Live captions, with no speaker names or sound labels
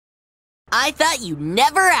I thought you'd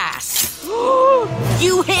never ask.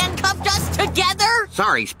 You handcuffed us together?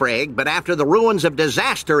 Sorry, Sprig, but after the Ruins of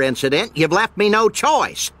Disaster incident, you've left me no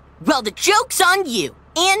choice. Well, the joke's on you.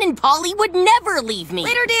 Anne and Polly would never leave me.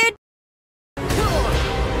 Later, dude.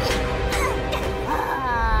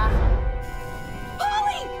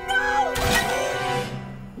 Polly, no!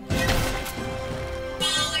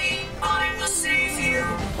 Polly, I will save you.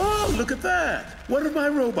 Oh, look at that. One of my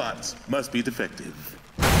robots must be defective.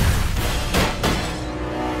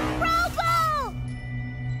 Robo!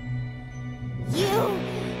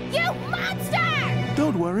 You monster!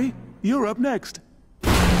 Don't worry. You're up next.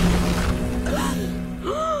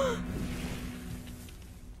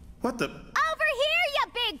 What the? Over here, you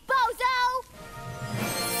big bozo!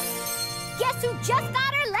 Guess who just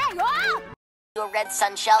got her leg off? Your red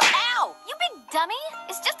sun shell. Ow! You big dummy!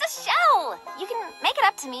 It's just a shell! You can make it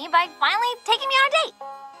up to me by finally taking me on a date.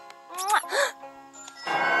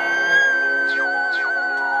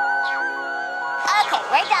 Okay,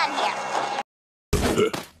 we're done here.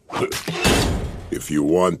 If you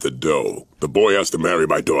want the dough, the boy has to marry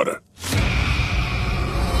my daughter.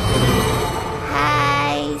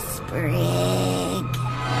 Hi, Sprig.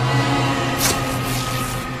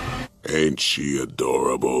 Ain't she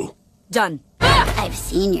adorable? Done. I've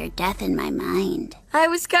seen your death in my mind. I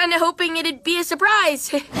was kind of hoping it'd be a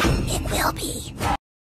surprise. It will be.